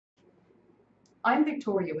I'm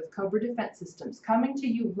Victoria with COBRA Defense Systems, coming to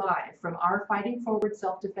you live from our Fighting Forward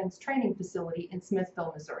Self-Defense Training Facility in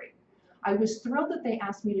Smithville, Missouri. I was thrilled that they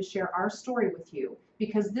asked me to share our story with you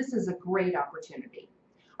because this is a great opportunity.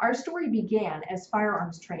 Our story began as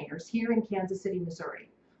firearms trainers here in Kansas City, Missouri.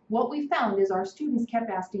 What we found is our students kept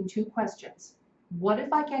asking two questions. What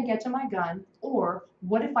if I can't get to my gun? Or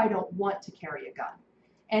what if I don't want to carry a gun?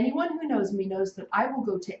 Anyone who knows me knows that I will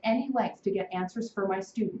go to any length to get answers for my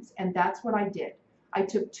students, and that's what I did. I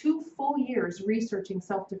took 2 full years researching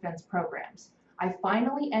self-defense programs. I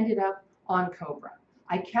finally ended up on COBRA.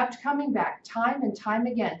 I kept coming back time and time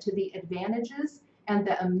again to the advantages and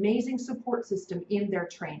the amazing support system in their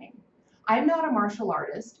training. I'm not a martial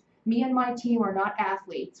artist. Me and my team are not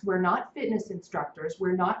athletes. We're not fitness instructors.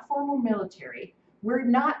 We're not formal military. We're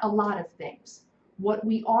not a lot of things. What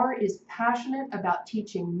we are is passionate about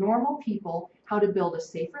teaching normal people how to build a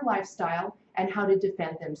safer lifestyle and how to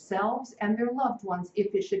defend themselves and their loved ones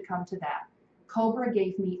if it should come to that. COBRA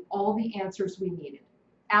gave me all the answers we needed.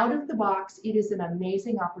 Out of the box, it is an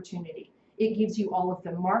amazing opportunity. It gives you all of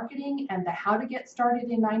the marketing and the how to get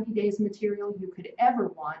started in 90 days material you could ever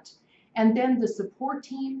want. And then the support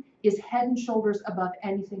team is head and shoulders above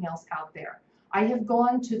anything else out there. I have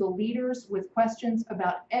gone to the leaders with questions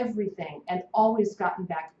about everything and always gotten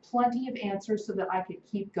back plenty of answers so that I could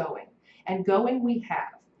keep going. And going we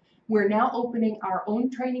have. We're now opening our own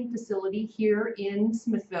training facility here in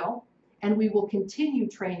Smithville, and we will continue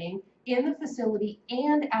training in the facility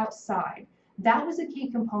and outside. That was a key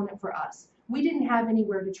component for us. We didn't have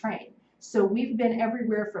anywhere to train. So we've been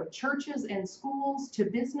everywhere from churches and schools to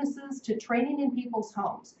businesses to training in people's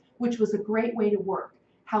homes, which was a great way to work.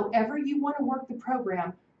 However you want to work the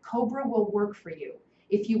program, COBRA will work for you.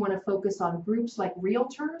 If you want to focus on groups like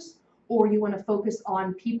realtors, or you want to focus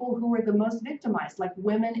on people who are the most victimized, like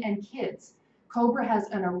women and kids, COBRA has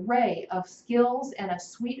an array of skills and a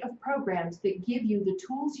suite of programs that give you the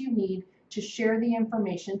tools you need to share the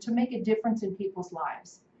information to make a difference in people's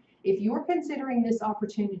lives. If you're considering this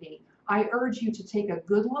opportunity, I urge you to take a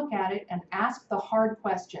good look at it and ask the hard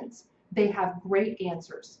questions. They have great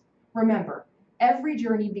answers. Remember, every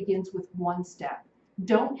journey begins with one step.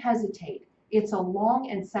 Don't hesitate. It's a long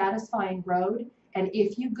and satisfying road, and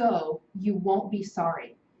if you go, you won't be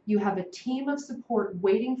sorry. You have a team of support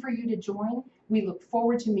waiting for you to join. We look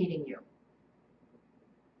forward to meeting you.